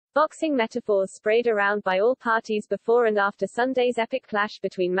Boxing metaphors sprayed around by all parties before and after Sunday's epic clash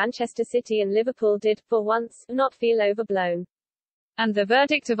between Manchester City and Liverpool did, for once, not feel overblown. And the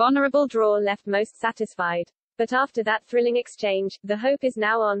verdict of honourable draw left most satisfied. But after that thrilling exchange, the hope is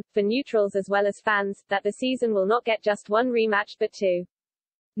now on, for neutrals as well as fans, that the season will not get just one rematch but two.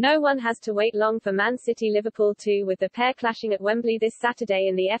 No one has to wait long for Man City-Liverpool 2, with the pair clashing at Wembley this Saturday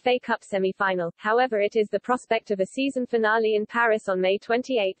in the FA Cup semi-final. However, it is the prospect of a season finale in Paris on May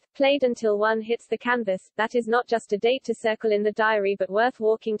 28, played until one hits the canvas, that is not just a date to circle in the diary but worth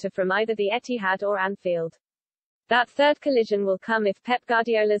walking to from either the Etihad or Anfield. That third collision will come if Pep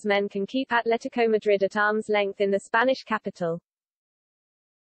Guardiola's men can keep Atletico Madrid at arm's length in the Spanish capital.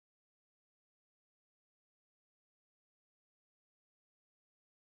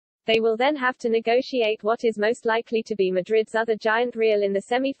 They will then have to negotiate what is most likely to be Madrid's other giant Real in the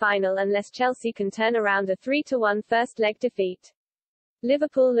semi-final unless Chelsea can turn around a 3-1 first-leg defeat.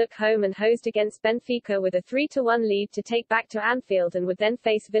 Liverpool look home and hosed against Benfica with a 3-1 lead to take back to Anfield and would then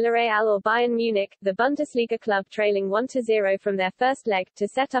face Villarreal or Bayern Munich, the Bundesliga club trailing 1-0 from their first leg, to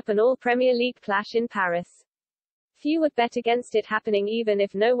set up an all-Premier League clash in Paris. Few would bet against it happening even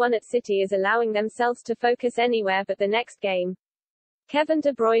if no one at City is allowing themselves to focus anywhere but the next game. Kevin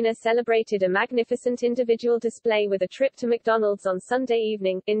De Bruyne celebrated a magnificent individual display with a trip to McDonald's on Sunday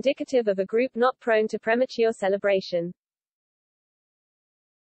evening, indicative of a group not prone to premature celebration.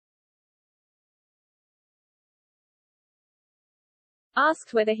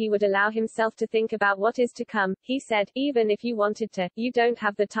 Asked whether he would allow himself to think about what is to come, he said, "Even if you wanted to, you don't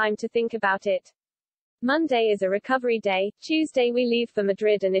have the time to think about it. Monday is a recovery day, Tuesday we leave for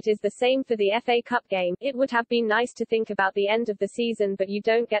Madrid and it is the same for the FA Cup game. It would have been nice to think about the end of the season but you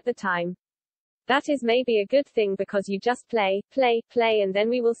don't get the time. That is maybe a good thing because you just play, and then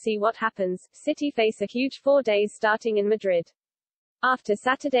we will see what happens." City face a huge 4 days starting in Madrid. After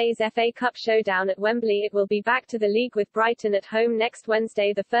Saturday's FA Cup showdown at Wembley, it will be back to the league with Brighton at home next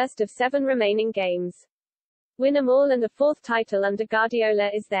Wednesday, the first of 7 remaining games. Win 'em all and a 4th title under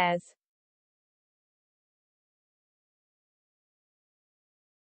Guardiola is theirs.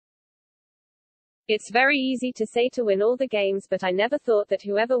 "It's very easy to say to win all the games but I never thought that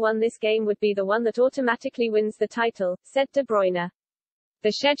whoever won this game would be the one that automatically wins the title," said De Bruyne.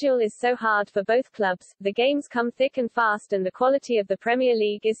 "The schedule is so hard for both clubs, the games come thick and fast and the quality of the Premier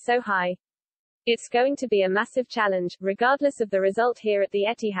League is so high. It's going to be a massive challenge. Regardless of the result here at the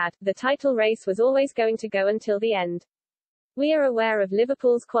Etihad, the title race was always going to go until the end. We are aware of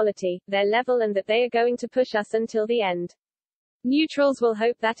Liverpool's quality, their level and that they are going to push us until the end. Neutrals will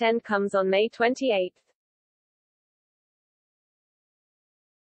hope that end comes on May 28.